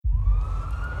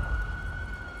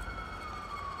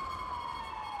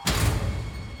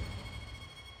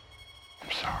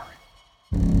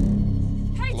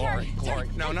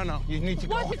No. You need to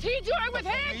go. What is he doing with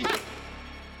him?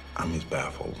 I'm as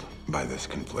baffled by this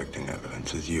conflicting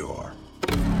evidence as you are.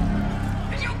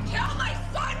 Did you kill my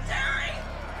son, Terry?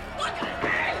 Look at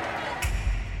me!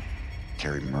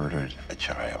 Terry murdered a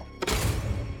child.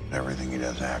 Everything he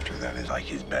does after that is like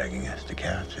he's begging us to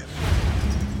catch him.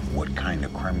 What kind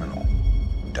of criminal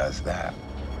does that?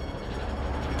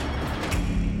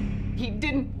 He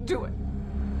didn't do it.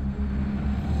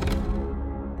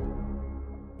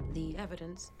 The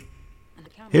evidence.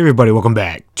 Hey everybody, welcome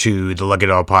back to the Look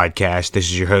It All podcast. This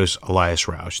is your host, Elias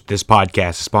Roush. This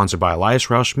podcast is sponsored by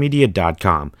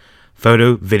EliasRoushMedia.com,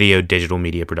 photo, video, digital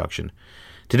media production.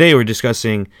 Today we're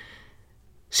discussing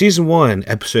Season 1,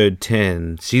 Episode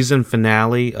 10, season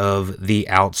finale of The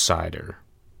Outsider.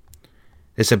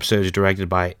 This episode is directed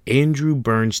by Andrew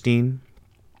Bernstein,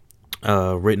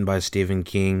 written by Stephen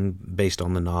King, based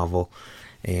on the novel,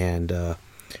 and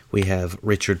we have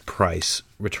Richard Price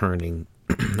returning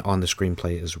on the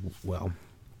screenplay as well.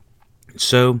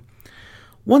 So,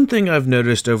 one thing I've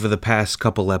noticed over the past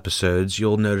couple episodes,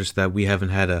 you'll notice that we haven't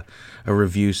had a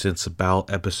review since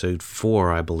about episode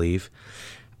 4, I believe.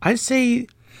 I'd say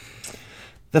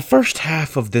the first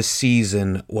half of this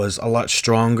season was a lot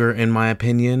stronger, in my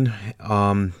opinion.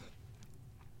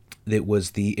 It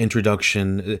was the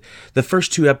introduction. The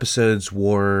first 2 episodes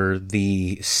were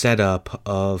the setup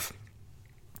of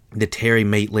the Terry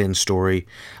Maitland story,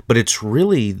 but it's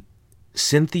really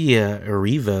Cynthia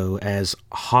Erivo as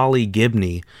Holly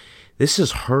Gibney. This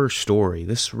is her story.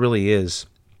 This really is.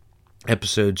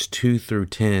 Episodes 2 through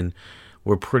 10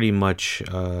 were pretty much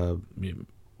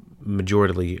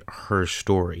majoritarily her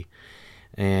story.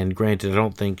 And granted, I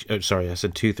don't think, I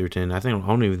said 2 through 10. I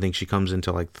don't even think she comes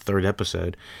into like the 3rd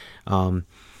episode.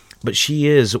 But she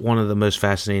is one of the most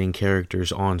fascinating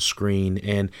characters on screen,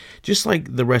 and just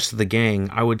like the rest of the gang,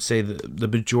 I would say that the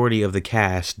majority of the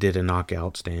cast did a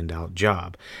knockout, standout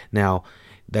job. Now,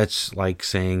 that's like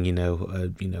saying, a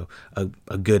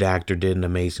good actor did an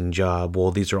amazing job.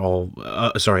 Well, these are all,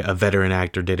 a veteran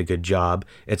actor did a good job.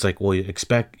 It's like, well, you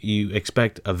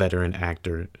expect a veteran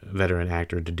actor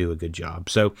to do a good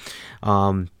job. So,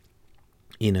 Ben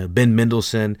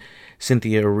Mendelsohn,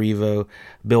 Cynthia Erivo,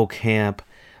 Bill Camp,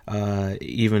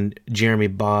 even Jeremy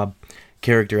Bobb,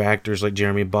 character actors like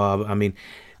Jeremy Bobb, I mean,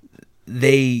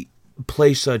 they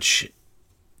play such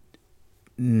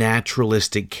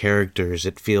naturalistic characters,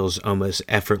 it feels almost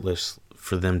effortless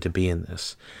for them to be in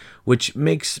this, which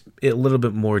makes it a little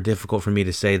bit more difficult for me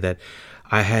to say that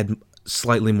I had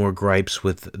slightly more gripes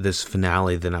with this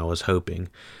finale than I was hoping.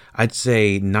 I'd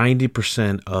say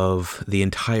 90% of the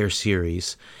entire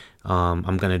series,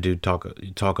 I'm going to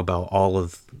talk about all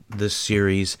of this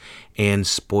series and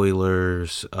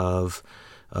spoilers of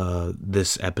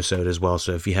this episode as well.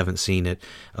 So if you haven't seen it,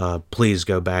 please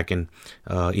go back and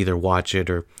either watch it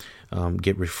or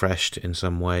get refreshed in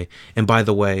some way. And by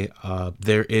the way,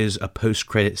 there is a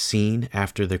post-credit scene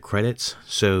after the credits,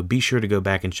 so be sure to go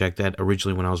back and check that.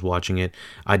 Originally, when I was watching it,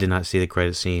 I did not see the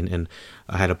credit scene, and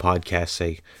I had a podcast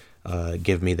say,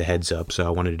 give me the heads up, so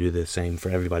I wanted to do the same for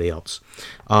everybody else.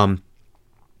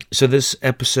 So this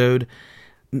episode,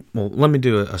 well, let me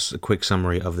do a quick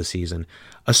summary of the season.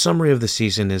 A summary of the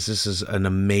season is this is an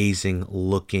amazing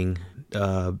looking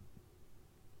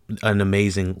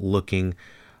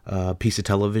piece of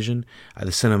television. The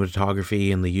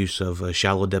cinematography and the use of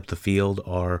shallow depth of field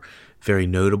are very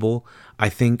notable. I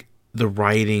think the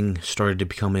writing started to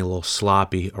become a little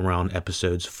sloppy around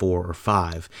episodes 4 or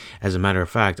 5. As a matter of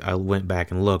fact, I went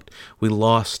back and looked. We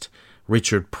lost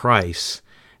Richard Price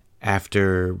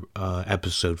after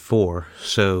episode 4.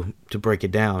 So to break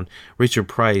it down, Richard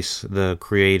Price, the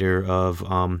creator of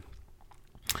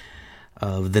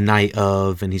The Night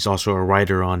Of, and he's also a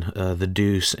writer on The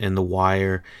Deuce and The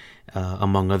Wire,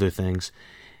 among other things.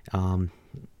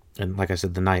 And like I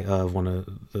said, The Night Of, one of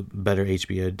the better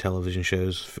HBO television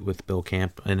shows with Bill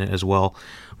Camp in it as well.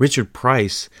 Richard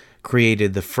Price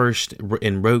created the first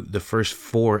and wrote the first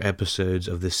 4 episodes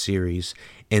of this series,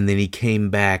 and then he came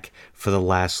back for the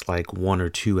last 1 or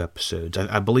 2 episodes.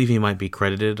 I believe he might be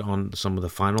credited on some of the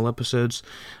final episodes,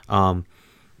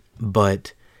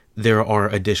 but there are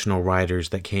additional writers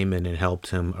that came in and helped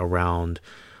him around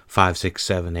 5, 6,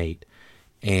 7, 8.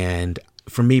 And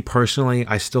for me personally,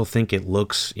 I still think it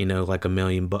looks, like $1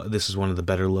 million. This is one of the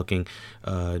better looking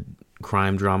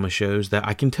crime drama shows that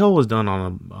I can tell was done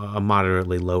on a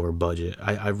moderately lower budget.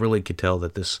 I really could tell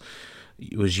that this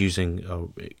was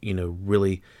using,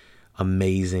 really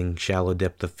amazing shallow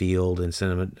depth of field and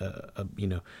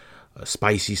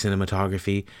spicy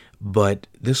cinematography, but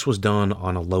this was done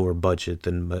on a lower budget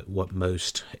than what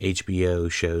most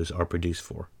HBO shows are produced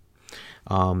for.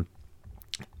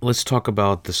 let's talk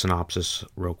about the synopsis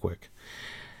real quick.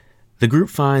 The group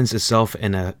finds itself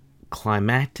in a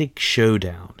climactic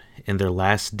showdown in their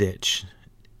last ditch,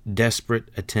 desperate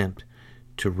attempt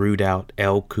to root out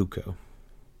El Cuco.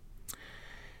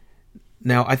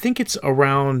 Now, I think it's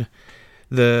around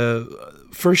the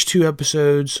first 2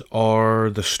 episodes are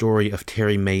the story of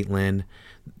Terry Maitland.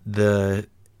 The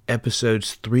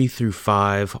episodes 3 through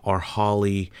 5 are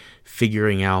Holly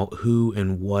figuring out who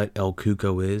and what El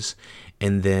Cuco is.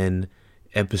 And then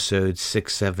episodes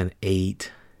 6, 7,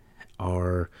 8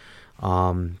 are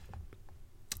one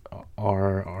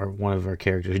of our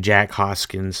characters, Jack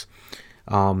Hoskins,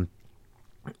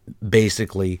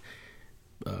 basically,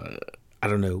 I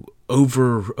don't know,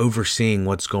 overseeing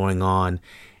what's going on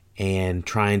and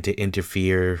trying to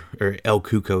interfere, or El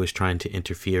Cuco is trying to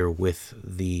interfere with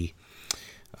the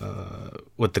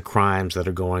crimes that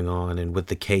are going on and with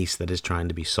the case that is trying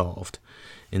to be solved.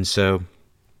 And so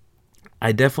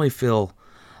I definitely feel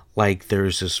like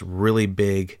there's this really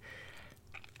big...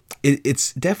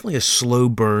 It's definitely a slow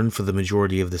burn for the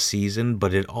majority of the season,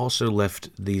 but it also left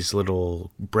these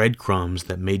little breadcrumbs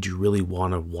that made you really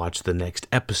want to watch the next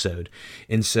episode.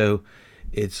 And so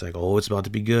it's like, oh, it's about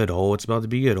to be good. Oh, it's about to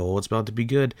be good. Oh, it's about to be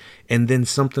good. And then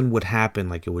something would happen,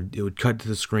 like it would cut to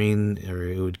the screen, or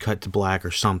it would cut to black, or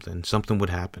something. Something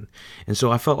would happen. And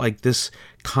so I felt like this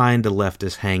kind of left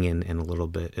us hanging in a little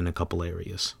bit in a couple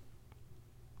areas.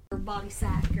 Body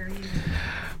sack or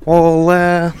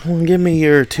Well, give me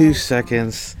your 2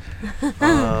 seconds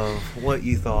of what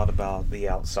you thought about The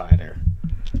Outsider.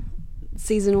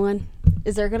 Season 1.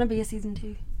 Is there gonna be a season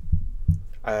 2?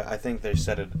 I think they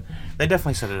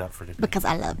definitely set it up for it. Because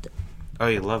I loved it. Oh,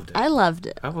 you loved it? I loved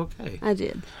it. Oh, okay. I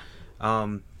did.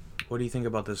 What do you think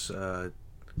about this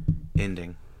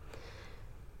ending?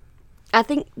 I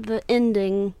think the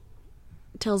ending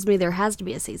tells me there has to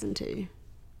be a season 2.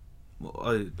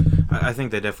 Well, I think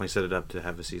they definitely set it up to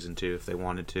have a season 2 if they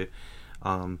wanted to.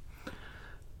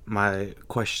 My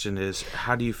question is,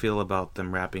 how do you feel about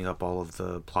them wrapping up all of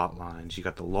the plot lines? You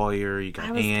got the lawyer, you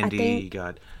got Andy, you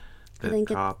got the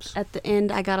cops. At the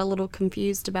end, I got a little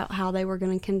confused about how they were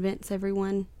going to convince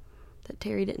everyone that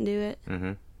Terry didn't do it.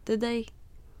 Mm-hmm. Did they?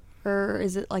 Or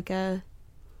is it like a...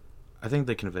 I think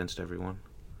they convinced everyone.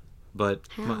 But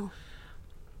how?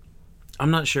 I'm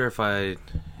not sure if I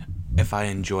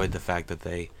enjoyed the fact that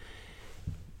they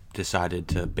decided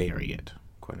to bury it,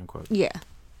 quote unquote. Yeah.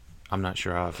 I'm not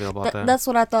sure how I feel about that. That's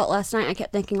what I thought last night. I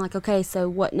kept thinking, like, okay, so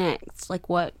what next? Like,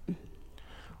 what?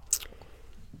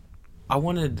 I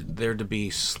wanted there to be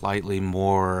slightly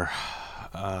more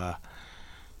of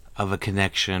a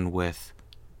connection with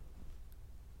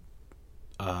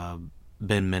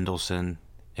Ben Mendelsohn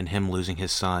and him losing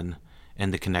his son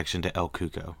and the connection to El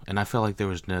Cuco. And I felt like there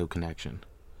was no connection.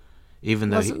 Even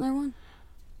though Wasn't there one?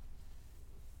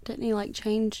 Didn't he, like,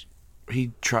 change?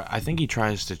 I think he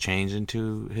tries to change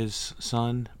into his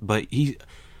son, but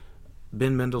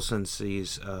Ben Mendelsohn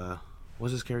sees,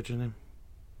 what's his character's name?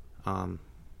 I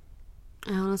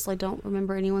honestly don't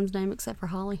remember anyone's name except for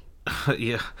Holly.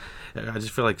 Yeah, I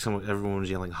just feel like everyone was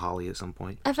yelling Holly at some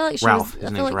point. I feel like Ralph.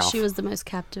 she was the most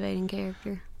captivating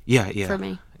character. Yeah. For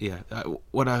me. Yeah.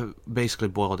 What I basically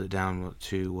boiled it down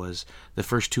to was the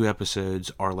first 2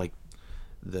 episodes are like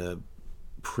the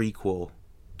prequel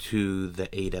to the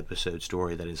 8-episode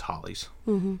story that is Holly's.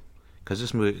 Mm-hmm. Because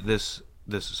this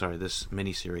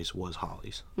miniseries was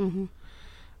Holly's.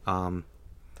 Mm-hmm.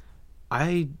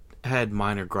 I had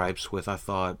minor gripes with. I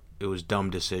thought it was dumb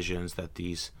decisions that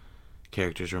these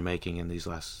characters were making in this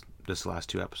last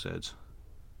 2 episodes.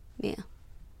 Yeah.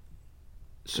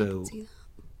 So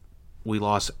we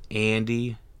lost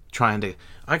Andy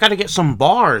I gotta get some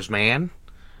bars, man.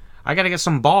 I gotta get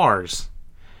some bars.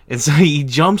 And so he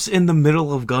jumps in the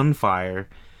middle of gunfire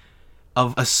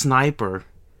of a sniper.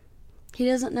 He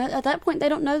doesn't know. At that point, they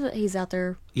don't know that he's out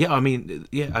there. Yeah, I mean,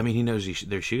 he knows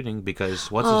they're shooting because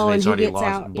what's-his-name's already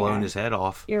blown his head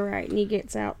off. You're right, and he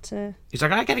gets out to... He's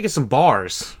like, I gotta get some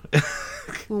bars.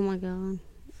 Oh my god.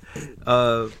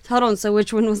 Hold on, so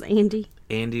which one was Andy?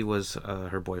 Andy was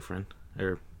her boyfriend,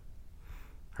 or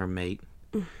her mate.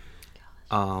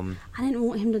 I didn't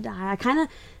want him to die.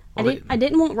 I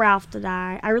didn't want Ralph to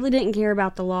die. I really didn't care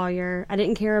about the lawyer. I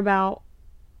didn't care about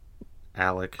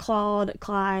Alec,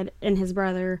 Clyde, and his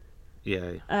brother.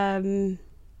 Yeah.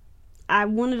 I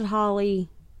wanted Holly,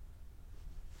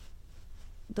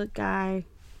 the guy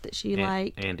that she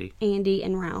liked, Andy,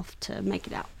 and Ralph to make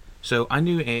it out. So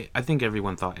I think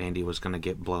everyone thought Andy was going to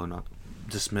get blown up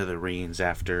to smithereens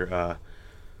after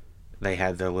they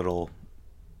had their little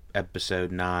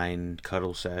episode 9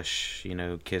 cuddle sesh,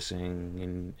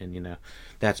 kissing and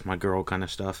that's my girl kind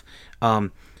of stuff.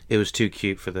 It was too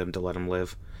cute for them to let him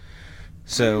live.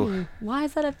 So Why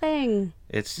is that a thing?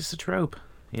 it's just a trope,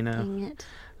 you know. Dang it.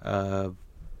 Let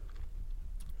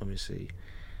me see.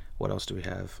 What else do we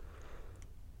have?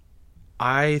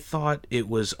 I thought it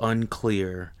was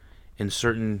unclear in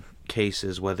certain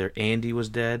cases whether Andy was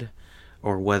dead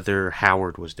or whether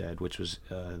Howard was dead, which was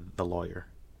the lawyer.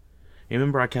 You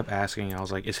remember I kept asking, I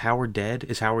was like, is Howard dead?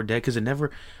 Is Howard dead? Because it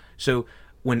never... So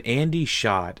when Andy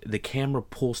shot, the camera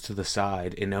pulls to the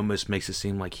side and almost makes it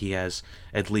seem like he has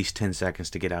at least 10 seconds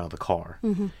to get out of the car.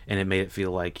 Mm-hmm. And it made it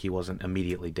feel like he wasn't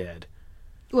immediately dead.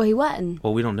 Well, he wasn't.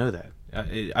 Well, we don't know that.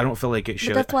 I don't feel like it showed...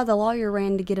 But that's why the lawyer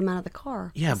ran to get him out of the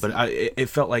car. Yeah, but it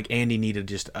felt like Andy needed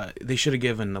just... they should have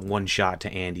given one shot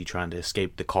to Andy trying to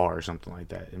escape the car or something like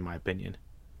that, in my opinion.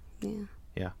 Yeah.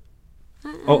 Yeah.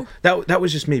 Oh, that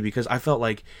was just me, because I felt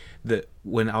like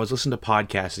when I was listening to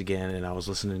podcasts again and I was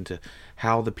listening to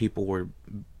how the people were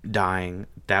dying,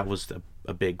 that was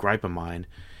a big gripe of mine.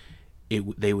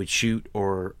 They would shoot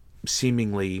or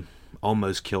seemingly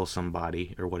almost kill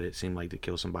somebody, or what it seemed like to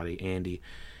kill somebody, Andy,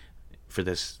 for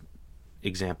this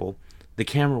example. The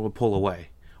camera would pull away.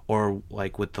 Or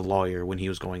like with the lawyer when he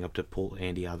was going up to pull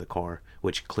Andy out of the car,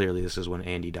 which clearly this is when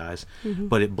Andy dies,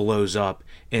 but it blows up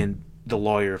and the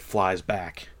lawyer flies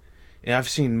back. And I've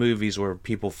seen movies where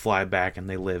people fly back and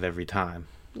they live every time.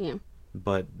 Yeah.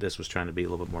 But this was trying to be a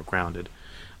little bit more grounded.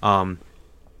 I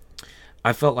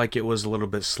felt like it was a little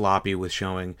bit sloppy with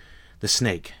showing the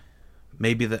snake.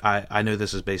 Maybe I know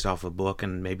this is based off a book,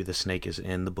 and maybe the snake is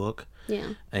in the book.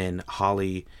 Yeah. And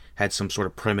Holly had some sort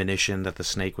of premonition that the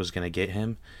snake was going to get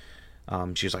him.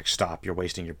 She was like, "Stop! You're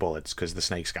wasting your bullets," because the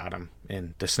snake's got him,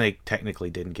 and the snake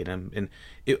technically didn't get him. And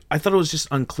I thought it was just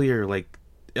unclear. Like,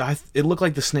 it looked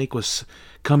like the snake was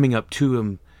coming up to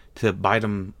him to bite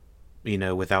him, you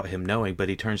know, without him knowing. But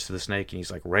he turns to the snake and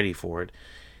he's like ready for it.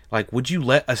 Like, would you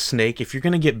let a snake, if you're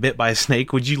gonna get bit by a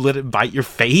snake, would you let it bite your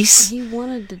face? He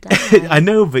wanted to die. I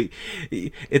know, but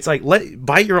it's like,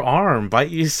 bite your arm,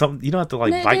 bite you something. You don't have to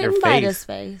like bite your face. Bite his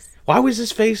face. Why was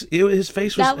his face? His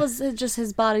face was. That was just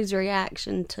his body's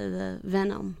reaction to the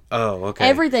venom. Oh, okay.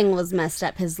 Everything was messed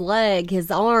up. His leg, his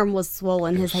arm was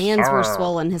swollen, his hands were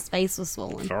swollen, his face was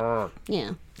swollen.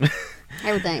 Yeah.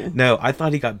 Everything. No, I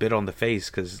thought he got bit on the face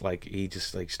because like he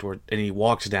just like stored, and he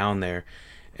walks down there,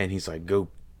 and he's like, go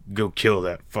kill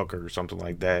that fucker or something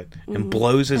like that, and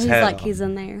blows his head off. He's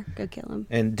in there, go kill him.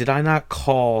 And did I not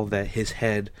call that his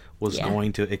head was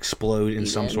going to explode in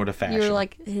some sort of fashion? You were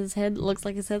like, his head looks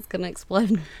like his head's gonna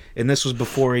explode. And this was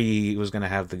before he was gonna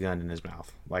have the gun in his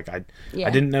mouth. Like I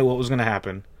didn't know what was gonna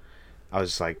happen. I was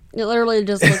just like, it literally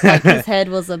just looked like his head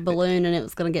was a balloon and it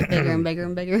was gonna get bigger and bigger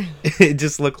and bigger. It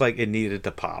just looked like it needed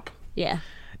to pop. Yeah.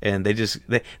 And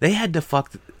they had to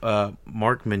fuck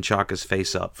Mark Menchaca's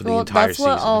face up for the entire season.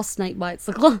 That's what all snake bites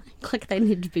look like. Like they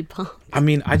need to be pumped. I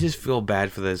mean, I just feel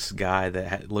bad for this guy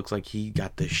that looks like he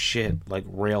got the shit like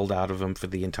railed out of him for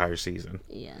the entire season.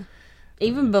 Yeah.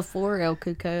 Even before El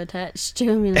Cuco attached to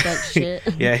him, he was like shit.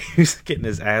 Yeah, he was getting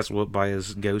his ass whooped by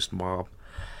his ghost mob.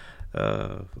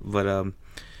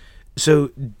 So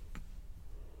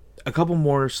a couple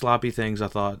more sloppy things I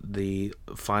thought the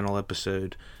final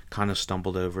episode kind of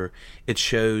stumbled over. It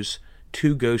shows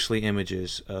two ghostly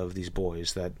images of these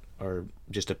boys that are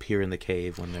just appear in the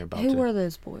cave when they're about to... Who were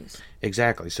those boys?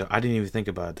 Exactly. So I didn't even think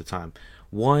about it at the time.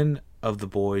 One of the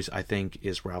boys, I think,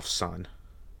 is Ralph's son.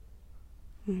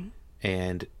 Mm-hmm.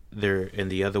 And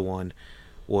the other one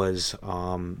was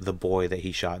the boy that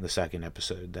he shot in the second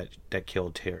episode that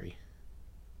killed Terry.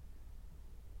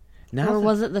 Or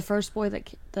was it the first boy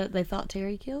that they thought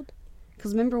Terry killed?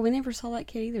 Because remember, we never saw that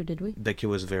kid either, did we? That kid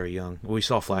was very young. We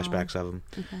saw flashbacks of him.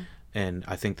 Okay. And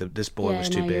I think that this boy was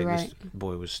too big. You're right. This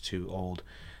boy was too old.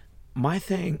 My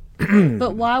thing...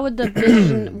 But why would the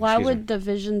vision? Why would the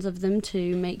visions of them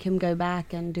two make him go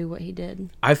back and do what he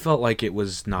did? I felt like it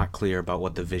was not clear about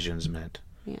what the visions meant.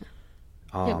 Yeah.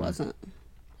 It wasn't.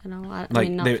 I know. I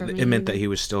mean, not for me. It meant that he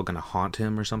was still going to haunt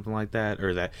him or something like that,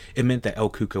 or that it meant that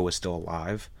El Cuco was still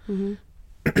alive. Mm-hmm.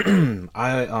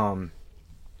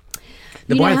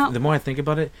 The more I think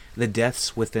about it, the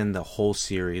deaths within the whole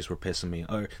series were pissing me.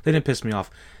 Or they didn't piss me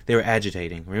off. They were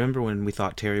agitating. Remember when we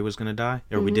thought Terry was going to die,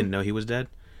 or we didn't know he was dead,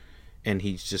 and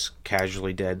he's just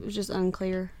casually dead. It was just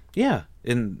unclear. Yeah,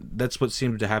 and that's what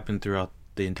seemed to happen throughout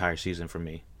the entire season for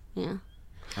me. Yeah.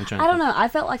 I don't know. I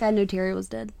felt like I knew Terry was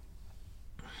dead.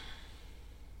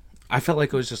 I felt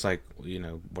like it was just like, you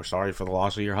know, we're sorry for the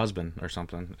loss of your husband or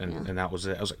something, and that was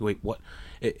it. I was like, wait, what?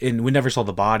 And we never saw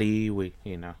the body.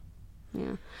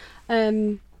 Yeah.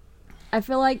 I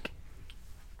feel like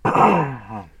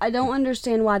I don't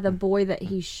understand why the boy that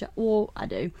he shot. Well, I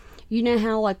do. You know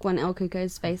how, like, when El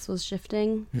Cuco's face was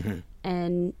shifting?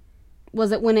 And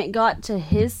was it when it got to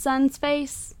his son's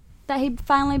face that he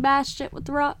finally bashed it with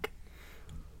the rock?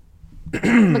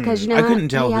 Because, you know, I couldn't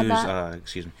tell he had who's, that,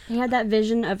 excuse me. he had that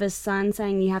vision of his son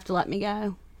saying, "You have to let me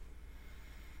go."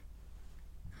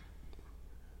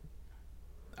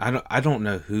 I don't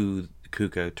know who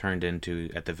Cuco turned into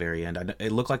at the very end.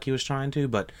 It looked like he was trying to,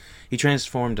 but he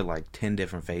transformed to like 10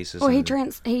 different faces. Well,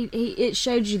 it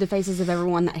showed you the faces of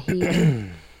everyone that he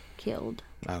had killed.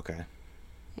 Okay.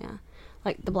 Yeah,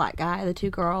 like the black guy, the 2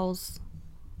 girls,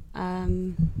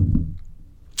 not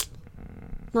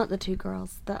the 2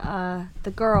 girls,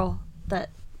 the girl that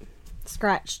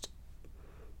scratched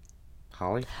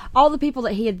Holly? all the people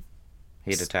that he had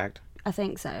attacked? I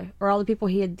think so. Or all the people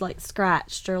he had, like,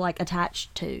 scratched or, like,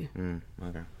 attached to.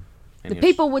 Okay. The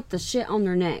people with the shit on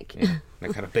their neck. Yeah, they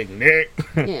got a big neck.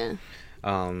 Yeah.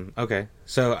 Okay.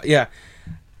 So, yeah.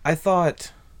 I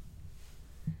thought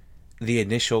the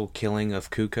initial killing of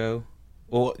Cuco,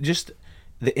 well, just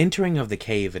the entering of the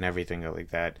cave and everything like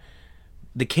that,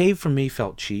 the cave for me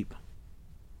felt cheap.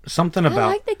 Something about...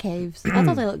 I like the caves. I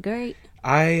thought they looked great.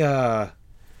 I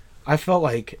felt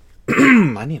like...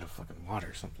 I need a fucking water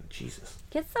or something. Jesus.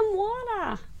 Get some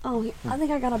water. Oh, I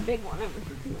think I got a big one over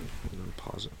here. I'm gonna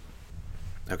pause it.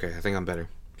 Okay, I think I'm better.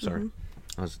 Sorry.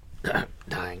 I was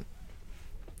dying.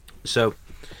 So,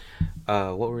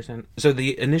 what were we saying? So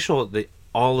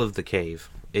all of the cave,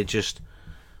 it just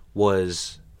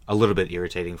was a little bit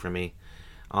irritating for me.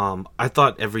 I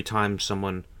thought every time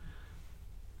someone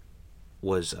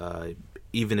was,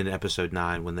 even in episode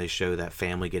 9, when they show that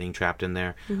family getting trapped in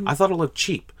there, I thought it looked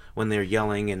cheap. When they're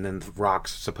yelling and then the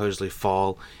rocks supposedly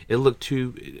fall, it looked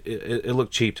it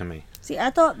looked cheap to me. See, I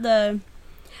thought the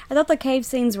cave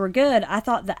scenes were good. I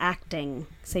thought the acting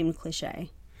seemed cliche.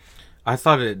 I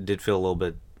thought it did feel a little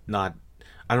bit not.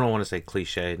 I don't want to say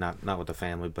cliche, not with the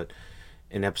family, but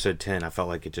in episode 10, I felt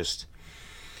like it just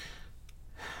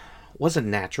wasn't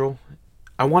natural.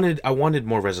 I wanted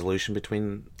more resolution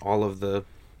between all of the.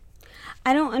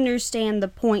 I don't understand the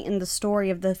point in the story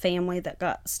of the family that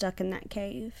got stuck in that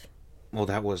cave. Well,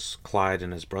 that was Clyde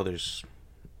and his brothers.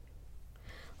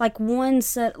 Like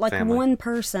family. One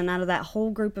person out of that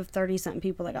whole group of 30-something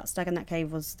people that got stuck in that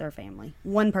cave was their family.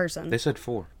 One person. They said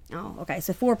 4. Oh, okay.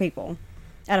 So 4 people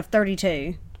out of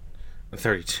 32.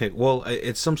 32. Well,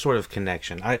 it's some sort of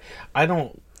connection. I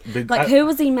don't. Who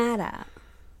was he mad at?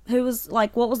 Who was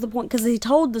like? What was the point? Because he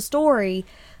told the story.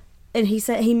 And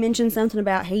he mentioned something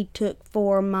about he took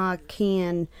 4 my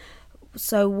kin.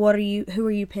 So who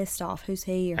are you pissed off? Who's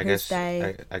he or who's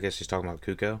they? I guess he's talking about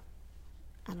Cuco.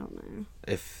 I don't know.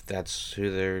 If that's who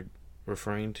they're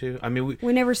referring to. I mean,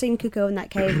 we never seen Cuco in that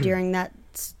cave during that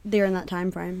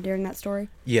time frame, during that story.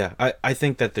 Yeah, I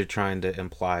think that they're trying to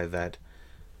imply that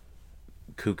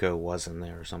Cuco was in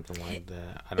there or something like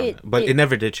that. I don't know. But it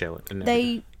never did show it.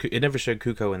 It never showed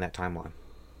Cuco in that timeline.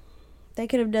 They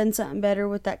could have done something better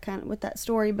with that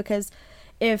story, because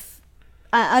if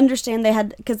I understand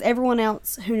because everyone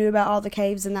else who knew about all the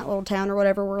caves in that little town or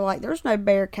whatever were like, "There's no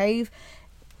bear cave,"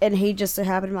 and he just so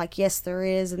happened to be like, "Yes, there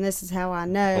is, and this is how I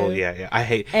know." Oh yeah.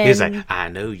 He's like, "I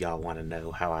know y'all want to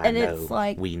know how I know." It's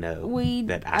like, we know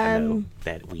that I know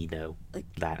that we know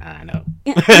that I know.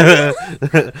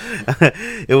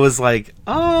 It was like,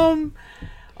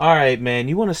 all right, man,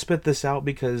 you want to spit this out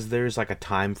because there's like a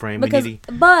time frame.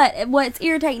 But what's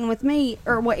irritating with me,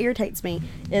 or what irritates me,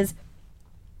 is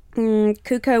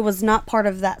Cuco was not part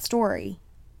of that story.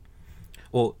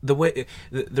 Well, the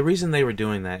reason they were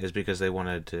doing that is because they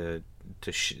wanted to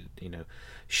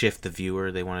shift the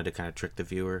viewer. They wanted to kind of trick the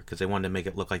viewer because they wanted to make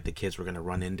it look like the kids were going to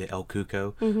run into El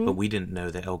Cuco, but we didn't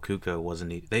know that El Cuco wasn't.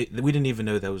 We didn't even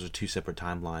know those were 2 separate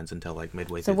timelines until like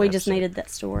midway through. So we just needed that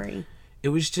story. It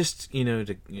was just,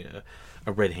 a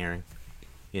red herring.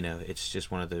 It's just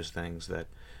one of those things that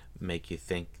make you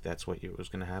think that's what was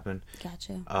going to happen.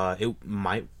 Gotcha. It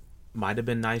might have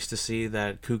been nice to see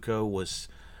that Cuco was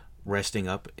resting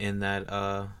up in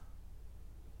that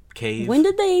cave. When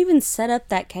did they even set up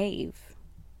that cave?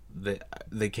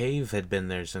 The cave had been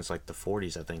there since like the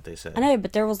 40s, I think they said. I know,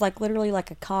 but there was like literally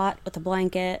like a cot with a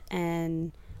blanket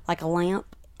and like a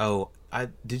lamp. Oh,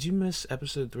 did you miss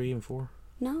episode 3 and 4?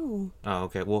 No. Oh,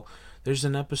 okay. Well, there's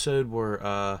an episode where,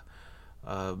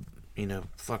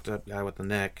 fucked up guy with the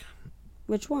neck.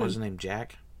 Which one? What was his name?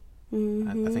 Jack?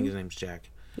 Mm-hmm. I think his name's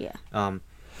Jack. Yeah.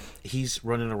 He's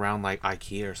running around like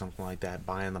IKEA or something like that,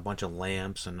 buying a bunch of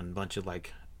lamps and a bunch of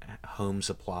like home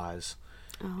supplies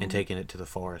and taking it to the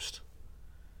forest.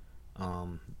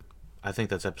 I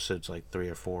think that's episodes like 3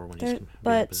 or 4 when he's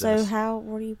But possessed. so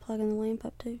what are you plugging the lamp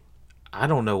up to? I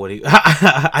don't know what he.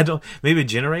 I don't. Maybe a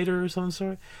generator or some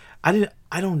sort.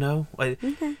 I don't know.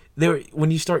 There,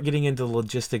 when you start getting into the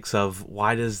logistics of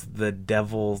why does the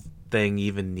devil thing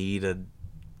even need a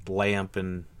lamp,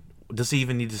 and does he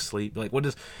even need to sleep? Like, what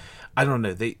does? I don't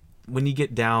know. When you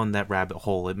get down that rabbit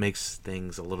hole, it makes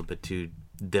things a little bit too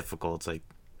difficult. It's like,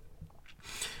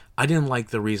 I didn't like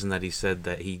the reason that he said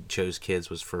that he chose kids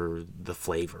was for the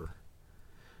flavor.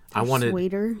 I wanted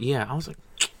sweeter. Yeah, I was like,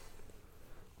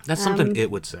 that's something it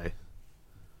would say.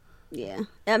 Yeah,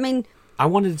 I mean, I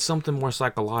wanted something more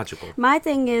psychological. my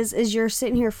thing is you're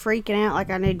sitting here freaking out like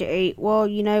I need to eat. Well,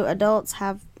 adults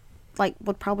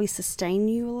would probably sustain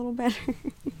you a little better.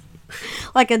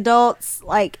 Like adults,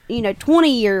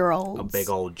 20-year-olds. A big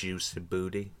old juicy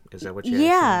booty. Is that what you're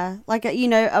Yeah, like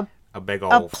a big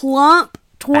a old plump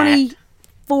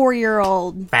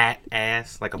 24-year-old, fat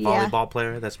ass, like a Yeah. volleyball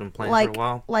player that's been playing like for a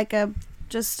while. like a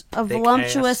just a Thick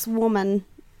voluptuous ass. woman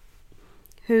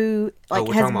who we're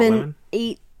talking has about been women?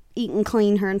 eating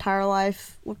clean her entire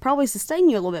life would probably sustain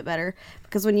you a little bit better,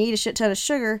 because when you eat a shit ton of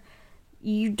sugar,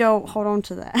 you don't hold on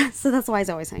to that. So that's why he's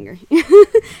always hungry.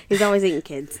 He's always eating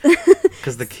kids.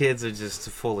 Because the kids are just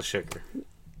full of sugar.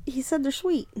 He said they're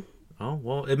sweet. Oh,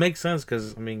 well, it makes sense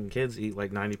because, kids eat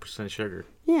like 90% sugar.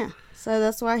 Yeah, so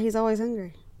that's why he's always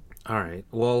hungry. All right.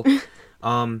 Well,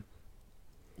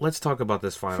 let's talk about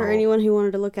this final. For anyone who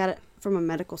wanted to look at it from a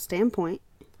medical standpoint.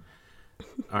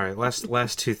 All right,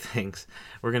 last two things.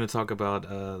 We're going to talk about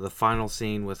the final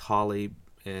scene with Holly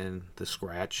and the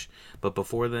scratch. But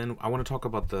before then, I want to talk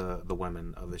about the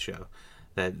women of the show.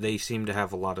 That they seem to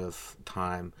have a lot of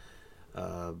time.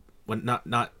 When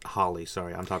not Holly,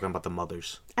 sorry. I'm talking about the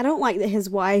mothers. I don't like that his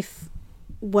wife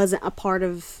wasn't a part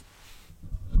of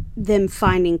them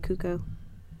finding Kuko.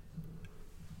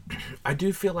 I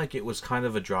do feel like it was kind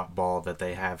of a drop ball that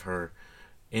they have her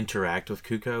interact with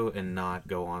Kuko and not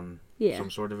go on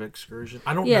some sort of excursion.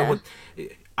 I don't know what...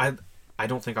 I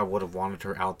don't think I would have wanted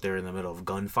her out there in the middle of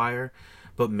gunfire,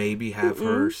 but maybe have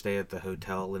her stay at the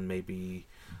hotel and maybe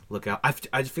look out.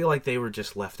 I feel like they were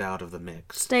just left out of the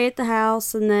mix. Stay at the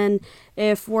house, and then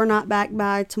if we're not back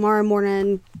by tomorrow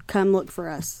morning, come look for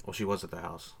us. Well, she was at the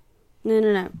house.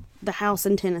 No. The house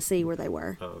in Tennessee where they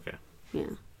were. Oh, okay.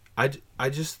 Yeah. I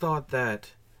just thought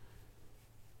that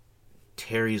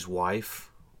Terry's wife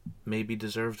maybe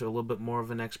deserved a little bit more of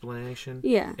an explanation.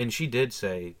 Yeah. And she did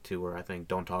say to her, I think,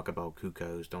 don't talk about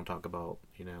Kuko's, don't talk about,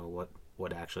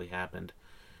 what actually happened.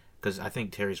 Because I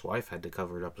think Terry's wife had to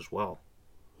cover it up as well.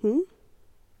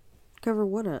 Cover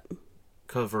what up?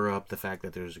 Cover up the fact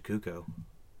that there's a Kuko.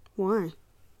 Why?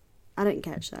 I didn't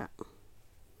catch that.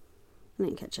 I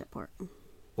didn't catch that part.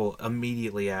 Well,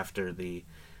 immediately after the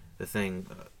thing,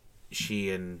 she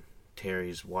and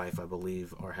Terry's wife, I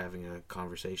believe, are having a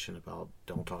conversation about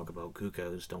don't talk about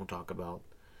Kuko's, don't talk about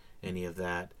any of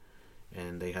that,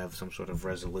 and they have some sort of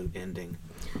resolute ending.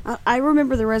 I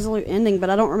remember the resolute ending, but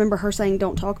I don't remember her saying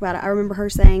don't talk about it. I remember her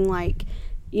saying,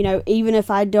 even if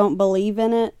I don't believe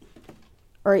in it,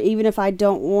 or even if I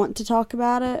don't want to talk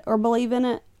about it or believe in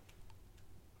it,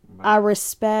 I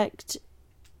respect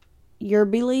your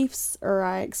beliefs, or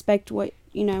I expect what,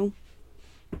 I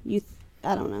don't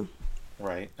know.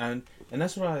 Right. And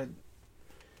that's what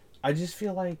I just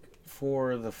feel like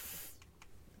for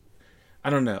I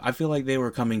don't know. I feel like they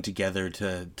were coming together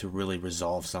to really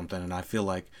resolve something, and I feel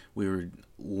like we were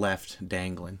left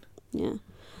dangling. Yeah.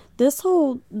 That's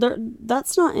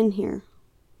not in here.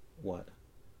 What?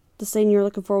 The scene you're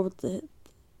looking for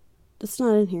that's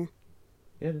not in here.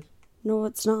 Yeah, it is. No,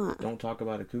 it's not. Don't talk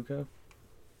about a Kuko?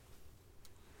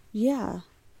 Yeah.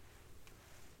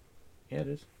 Yeah, it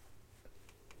is.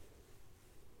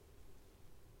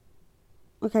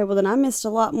 Okay, well then I missed a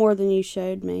lot more than you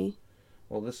showed me.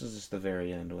 Well, this is just the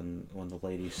very end when the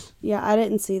ladies... Yeah, I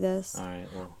didn't see this. All right,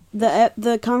 well...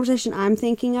 The conversation I'm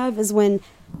thinking of is when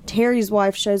Terry's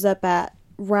wife shows up at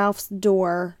Ralph's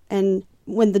door, and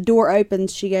when the door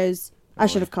opens, she goes, I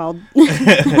should have called.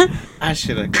 I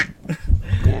should have...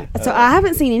 Yeah. So I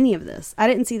haven't seen any of this. I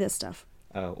didn't see this stuff.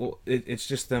 Well, it's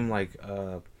just them,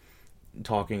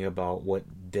 talking about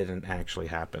what didn't actually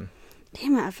happen.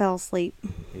 Damn it, I fell asleep.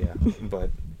 Yeah,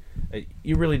 but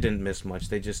you really didn't miss much.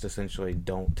 They just essentially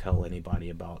don't tell anybody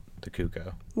about the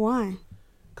Kuko. Why?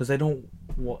 Because they don't...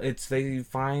 Well, they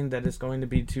find that it's going to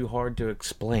be too hard to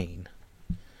explain.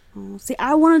 Oh, see,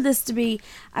 I wanted this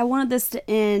to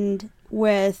end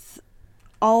with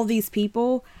all these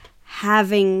people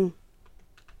having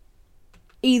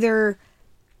either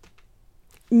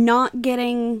not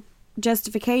getting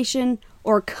justification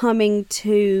or coming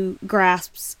to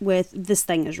grasps with this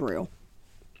thing is real.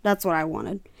 That's what I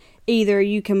wanted. Either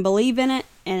you can believe in it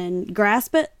and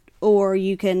grasp it, or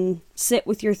you can sit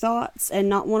with your thoughts and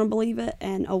not want to believe it,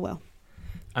 and oh well.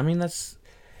 I mean, that's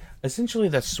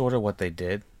sort of what they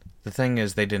did. The thing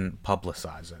is, they didn't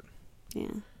publicize it.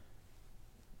 Yeah.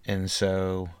 And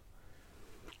so,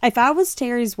 If I was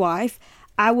Terry's wife,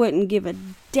 I wouldn't give a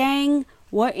dang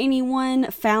what anyone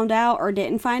found out or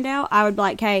didn't find out. I would be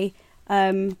like, hey,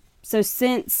 so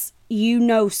since you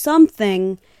know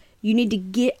something, you need to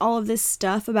get all of this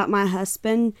stuff about my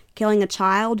husband killing a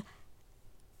child,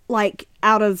 like,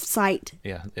 out of sight.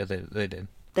 yeah, they did.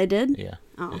 They did? Yeah.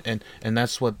 Oh. And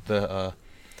that's what the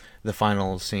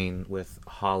final scene with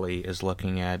Holly is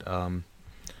looking at,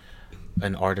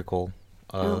 an article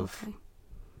of okay.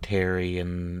 Terry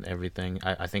and everything.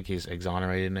 I think he's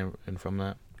exonerated and from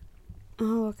that.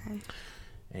 Oh, okay.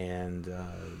 And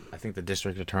I think the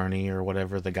district attorney or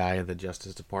whatever, the guy in the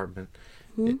Justice Department,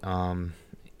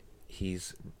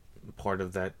 he's part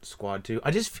of that squad too.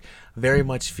 I just very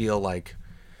much feel like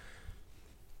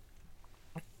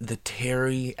the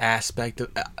Terry aspect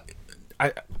of...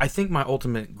 I think my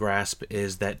ultimate grasp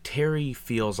is that Terry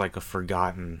feels like a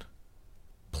forgotten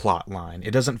plot line.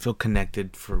 It doesn't feel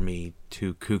connected for me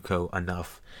to Kuko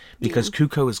enough because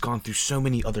Kuko has gone through so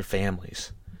many other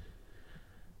families.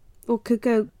 Well,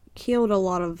 Kuko killed a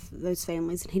lot of those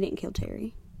families, and he didn't kill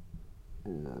Terry.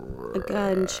 A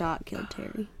gunshot killed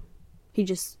Terry. He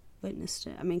just witnessed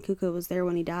it. I mean, Kuko was there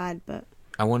when he died, but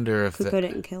I wonder if Kuko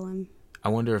didn't kill him. I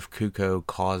wonder if Kuko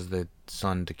caused the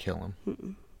son to kill him.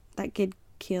 Mm-mm. That kid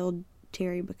killed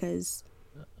Terry because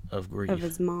Of grief. of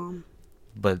his mom.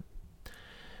 But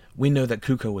we know that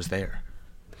Kuko was there.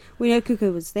 We know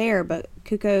Kuko was there, but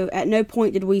Kuko, at no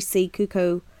point did we see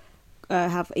Kuko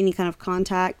have any kind of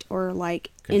contact or,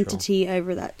 like, Control. entity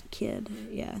over that kid.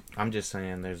 Yeah. I'm just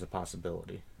saying there's a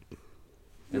possibility.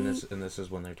 And this is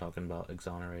when they're talking about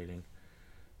exonerating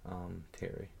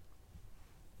Terry.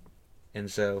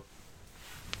 And so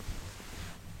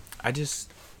I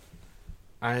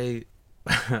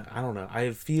don't know.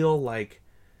 I feel like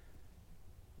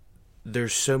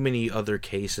there's so many other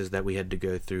cases that we had to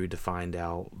go through to find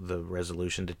out the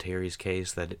resolution to Terry's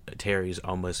case that Terry's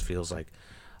almost feels like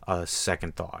a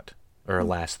second thought or a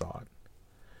last thought.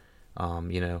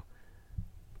 You know,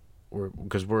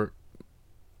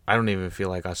 I don't even feel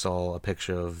like I saw a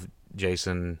picture of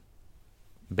Jason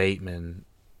Bateman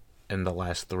in the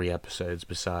last 3 episodes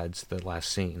besides the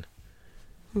last scene.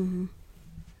 Mm-hmm.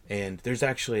 And there's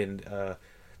actually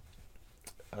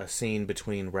a scene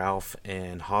between Ralph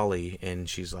and Holly, and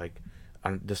she's like,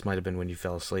 this might have been when you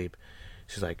fell asleep.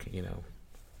 She's like, you know,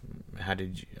 how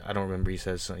did you, I don't remember, he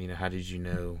says, you know, how did you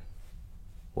know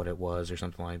what it was or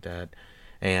something like that.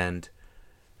 And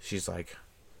she's like,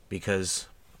 because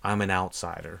I'm an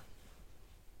outsider.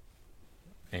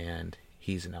 And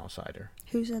he's an outsider.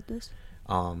 Who said this?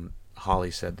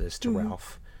 Holly said this to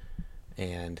Ralph.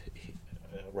 And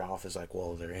Ralph is like,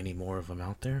 well, are there any more of them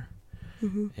out there?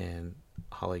 Mm-hmm. And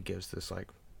Holly gives this, like,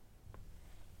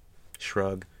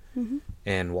 shrug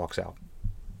and walks out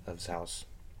of his house.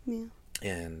 Yeah.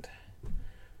 And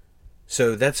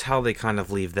so that's how they kind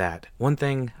of leave that. One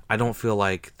thing, I don't feel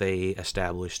like they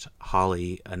established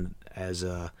Holly as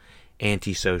a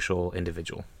antisocial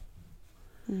individual.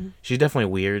 Mm-hmm. She's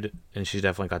definitely weird, and she's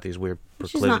definitely got these weird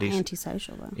proclivities. She's not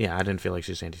antisocial, though. Yeah, I didn't feel like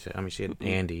she's antisocial. I mean, she had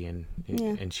Andy,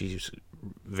 and she's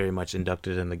very much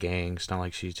inducted in the gang. It's not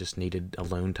like she just needed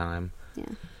alone time. Yeah.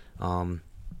 And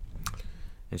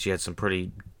she had some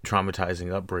pretty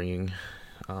traumatizing upbringing.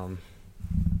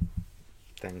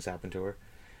 Things happened to her.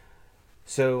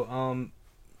 So,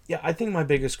 yeah, I think my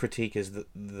biggest critique is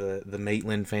the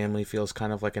Maitland family feels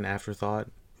kind of like an afterthought.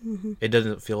 Mm-hmm. It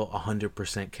doesn't feel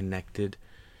 100% connected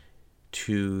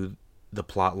to the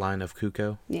plot line of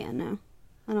Kuko. Yeah, no.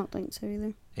 I don't think so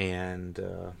either. And,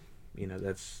 you know,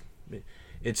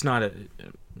 it's not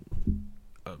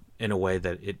in a way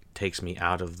that it takes me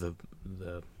out of the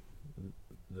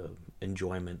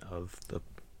enjoyment of the...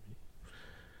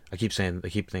 I keep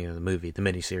thinking of the movie, the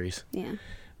miniseries. Yeah.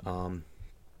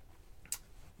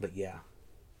 But yeah.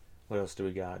 What else do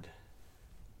we got?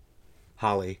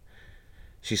 Holly.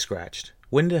 She's scratched.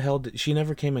 When the hell did... She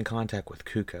never came in contact with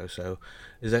Kuko, so...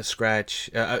 Is that scratch...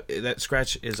 that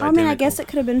scratch is identical. I mean, I guess it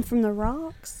could have been from the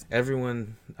rocks.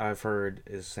 Everyone I've heard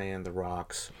is saying the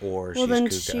rocks or well, she's then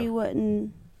Kuko. she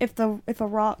wouldn't... If a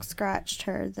rock scratched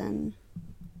her, then...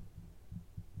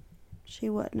 She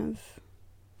wouldn't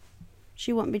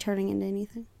be turning into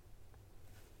anything.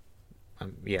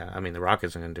 Yeah, I mean, the rock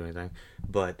isn't going to do anything.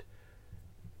 But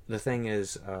the thing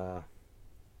is... oh,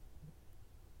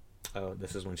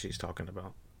 this is when she's talking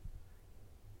about...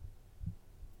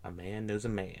 A man knows a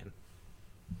man.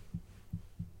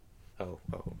 Oh,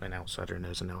 an outsider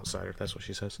knows an outsider. That's what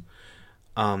she says.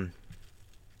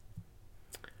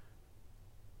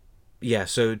 Yeah,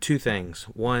 so 2 things.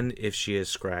 One, if she is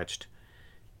scratched,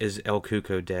 is El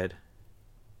Cuco dead?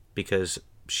 Because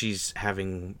she's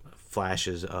having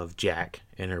flashes of Jack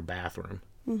in her bathroom.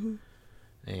 Mm-hmm.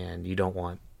 And you don't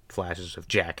want flashes of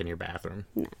Jack in your bathroom.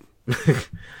 No.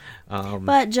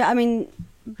 But, I mean,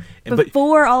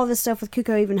 before all of this stuff with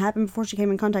Cuco even happened, before she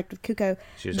came in contact with Cuco,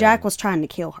 Jack was trying to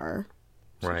kill her.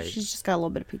 Right. She's just got a little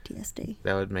bit of PTSD.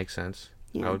 That would make sense.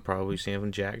 Yeah. I would probably see him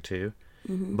in Jack, too.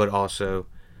 Mm-hmm. But also,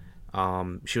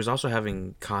 she was also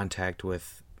having contact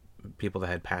with people that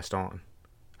had passed on.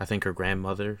 I think her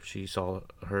grandmother, she saw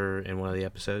her in one of the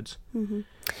episodes. Mm-hmm.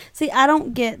 See, I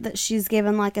don't get that she's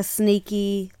given, like, a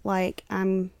sneaky, like,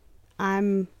 I'm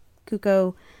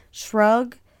Cuco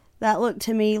shrug. That looked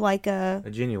to me like a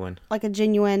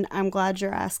genuine, I'm glad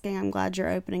you're asking, I'm glad you're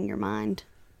opening your mind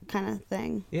kind of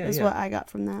thing. Yeah, is what I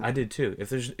got from that. I did too.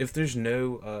 If there's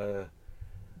no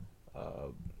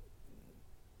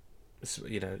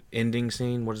ending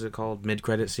scene, what is it called,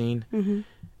 mid-credit scene, mm-hmm.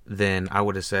 then I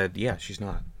would have said, yeah, she's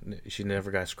not. She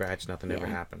never got scratched, nothing ever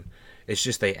happened. It's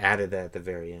just they added that at the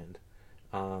very end.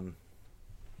 And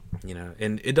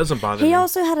it doesn't bother me. He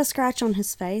also had a scratch on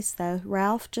his face, though.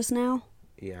 Ralph, just now.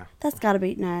 Yeah. That's got to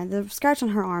be... No, the scratch on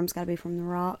her arm's got to be from the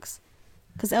rocks.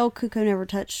 Because El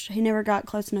Cuco he never got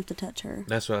close enough to touch her.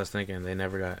 That's what I was thinking. They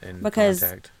never got in because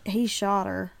contact. He shot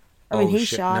her. He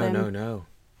shot him. No.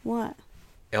 What?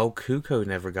 El Cuco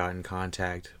never got in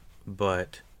contact,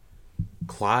 but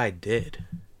Clyde did.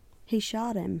 He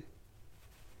shot him.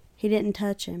 He didn't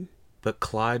touch him. But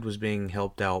Clyde was being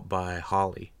helped out by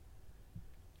Holly.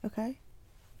 Okay.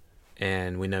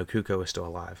 And we know Cuco is still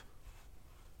alive.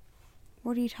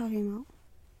 What are you talking about?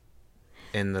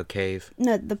 In the cave.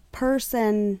 No, the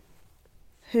person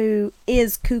who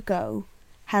is Cuco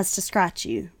has to scratch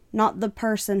you. Not the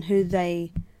person who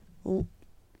they...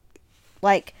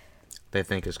 Like... They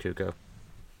think is Cuco.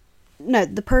 No,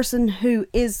 the person who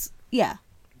is... Yeah.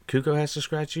 Cuco has to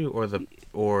scratch you, or the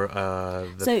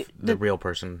real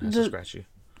person has to scratch you?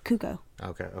 Cuco.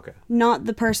 Okay. Not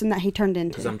the person that he turned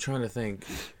into. Because I'm trying to think,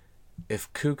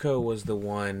 if Cuco was the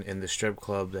one in the strip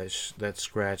club that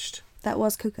scratched... That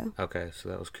was Cuco. Okay, so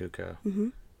that was Cuco. Mm-hmm.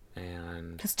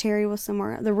 And... Because Terry was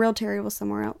somewhere... The real Terry was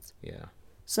somewhere else. Yeah.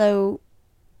 So,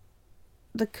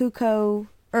 the Cuco...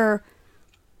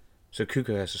 So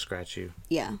Cuco has to scratch you?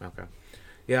 Yeah. Okay.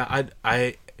 Yeah,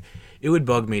 it would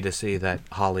bug me to see that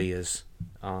Holly is...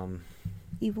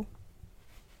 evil.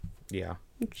 Yeah.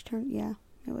 Yeah,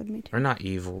 it would me too. Or not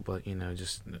evil, but,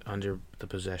 just under the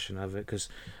possession of it. Because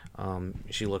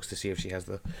she looks to see if she has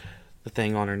the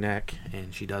thing on her neck,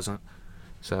 and she doesn't.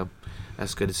 So,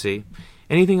 that's good to see.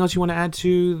 Anything else you want to add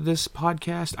to this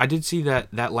podcast? I did see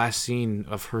that last scene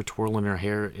of her twirling her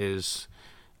hair is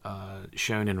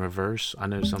shown in reverse. I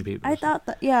know some people... I thought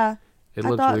that, yeah. It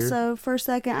looked weird. So. For a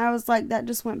second, I was like, that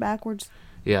just went backwards.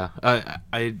 Yeah. I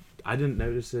didn't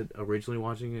notice it originally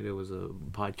watching it. It was a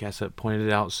podcast that pointed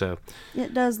it out, so...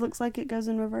 It does. Looks like it goes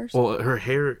in reverse. Well, her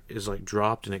hair is, like,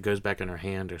 dropped, and it goes back in her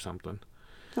hand or something.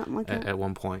 Something like that. At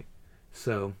one point.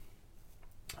 So...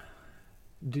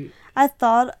 I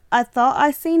thought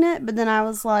I seen it, but then I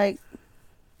was like,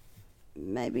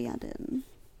 maybe I didn't.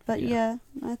 But yeah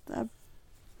I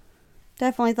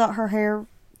definitely thought her hair,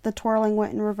 the twirling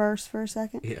went in reverse for a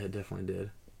second. Yeah, it definitely did.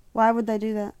 Why would they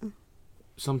do that?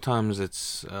 Sometimes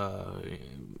it's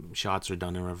shots are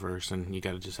done in reverse, and you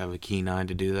got to just have a keen eye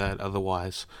to do that.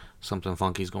 Otherwise, something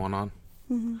funky's going on.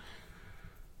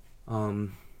 Mm-hmm.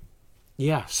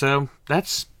 Yeah, so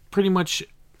that's pretty much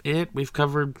it. We've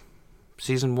covered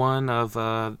season 1 of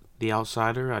The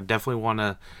Outsider. I definitely want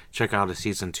to check out a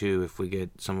season 2 if we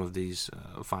get some of these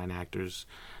fine actors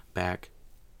back.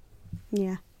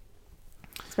 Yeah.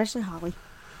 Especially Holly.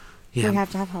 Yeah. We have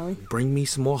to have Holly. Bring me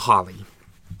some more Holly.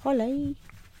 Holly.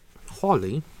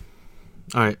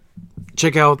 Alright.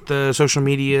 Check out the social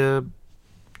media.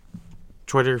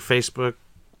 Twitter, Facebook,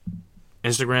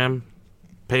 Instagram,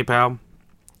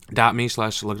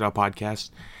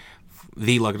 PayPal.me/LookItUpPodcast.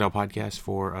 The Look It Up Podcast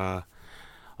for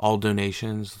all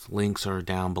donations. Links are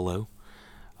down below.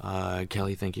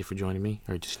 Kelly, thank you for joining me,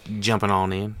 or just jumping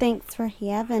on in. Thanks for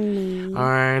having me. All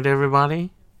right,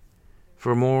 everybody.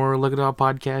 For more Look It Up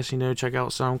Podcasts, check out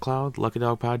SoundCloud, Look It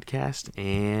Up Podcast,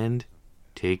 and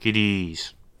take it easy.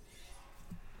 If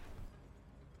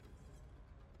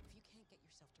you can't get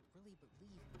yourself to really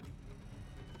believe,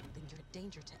 then you're a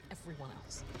danger to everyone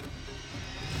else.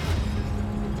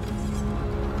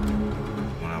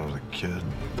 When I was a kid,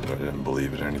 I didn't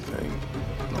believe in anything.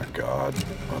 Not God,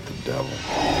 not the devil.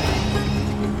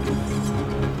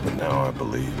 But now I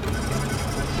believe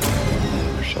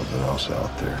there's something else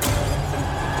out there.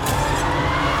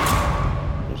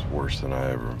 There's worse than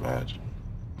I ever imagined.